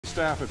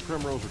Staff at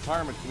Primrose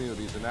Retirement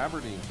Communities in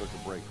Aberdeen took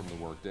a break from the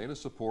workday to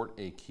support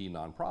a key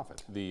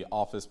nonprofit. The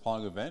Office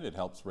Pong event, it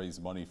helps raise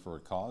money for a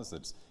cause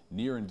that's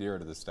near and dear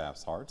to the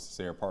staff's hearts.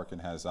 Sarah Parkin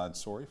has that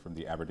story from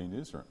the Aberdeen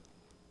newsroom.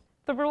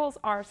 The rules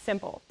are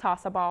simple.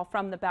 Toss a ball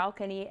from the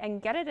balcony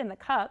and get it in the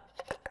cup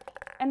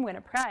and win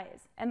a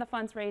prize. And the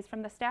funds raised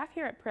from the staff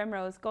here at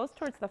Primrose goes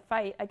towards the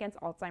fight against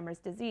Alzheimer's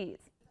disease.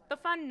 The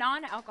fun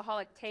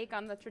non-alcoholic take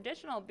on the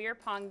traditional beer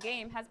pong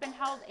game has been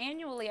held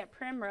annually at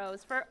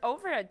Primrose for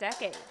over a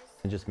decade.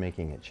 And just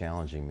making it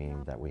challenging,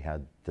 meaning that we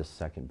had this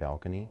second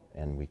balcony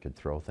and we could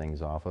throw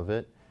things off of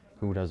it.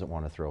 Who doesn't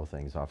want to throw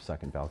things off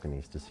second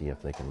balconies to see if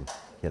they can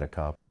hit a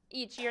cup?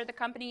 Each year, the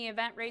company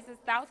event raises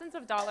thousands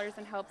of dollars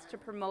and helps to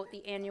promote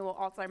the annual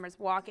Alzheimer's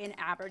Walk in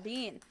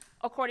Aberdeen.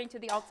 According to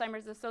the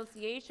Alzheimer's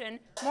Association,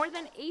 more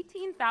than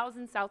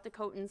 18,000 South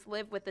Dakotans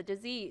live with the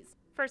disease.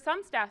 For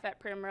some staff at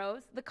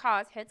Primrose, the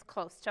cause hits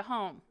close to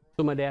home.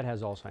 So my dad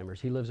has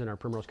Alzheimer's. He lives in our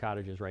Primrose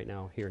cottages right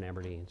now here in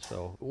Aberdeen.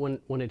 So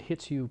when it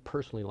hits you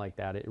personally like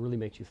that, it really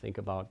makes you think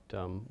about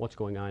what's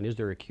going on. Is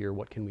there a cure?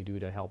 What can we do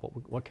to help?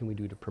 What can we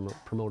do to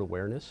promote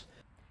awareness?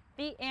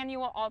 The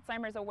annual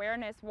Alzheimer's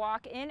Awareness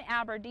Walk in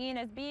Aberdeen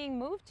is being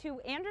moved to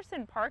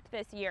Anderson Park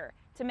this year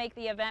to make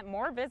the event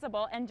more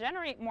visible and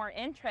generate more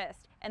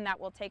interest, and that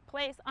will take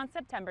place on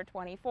September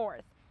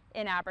 24th.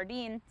 In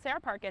Aberdeen, Sarah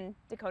Parkin,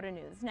 Dakota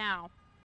News Now.